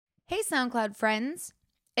Hey, SoundCloud friends.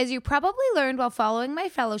 As you probably learned while following my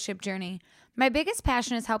fellowship journey, my biggest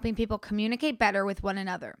passion is helping people communicate better with one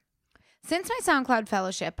another. Since my SoundCloud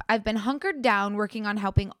fellowship, I've been hunkered down working on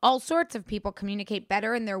helping all sorts of people communicate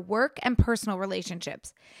better in their work and personal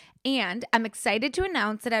relationships. And I'm excited to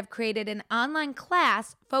announce that I've created an online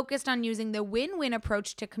class focused on using the win-win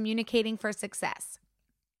approach to communicating for success.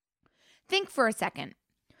 Think for a second.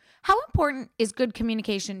 How important is good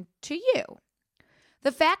communication to you?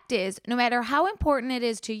 The fact is, no matter how important it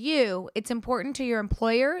is to you, it's important to your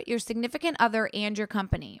employer, your significant other, and your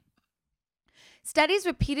company. Studies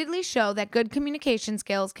repeatedly show that good communication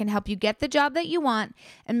skills can help you get the job that you want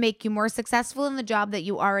and make you more successful in the job that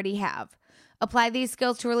you already have. Apply these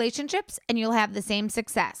skills to relationships and you'll have the same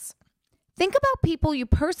success. Think about people you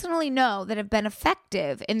personally know that have been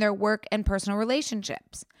effective in their work and personal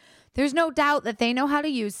relationships. There's no doubt that they know how to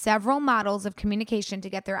use several models of communication to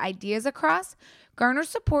get their ideas across, garner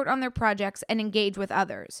support on their projects, and engage with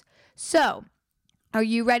others. So, are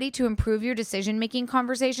you ready to improve your decision-making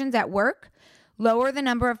conversations at work? Lower the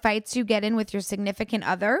number of fights you get in with your significant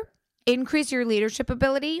other? Increase your leadership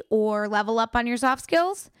ability or level up on your soft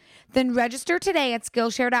skills? Then register today at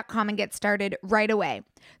Skillshare.com and get started right away.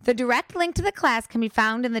 The direct link to the class can be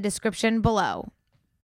found in the description below.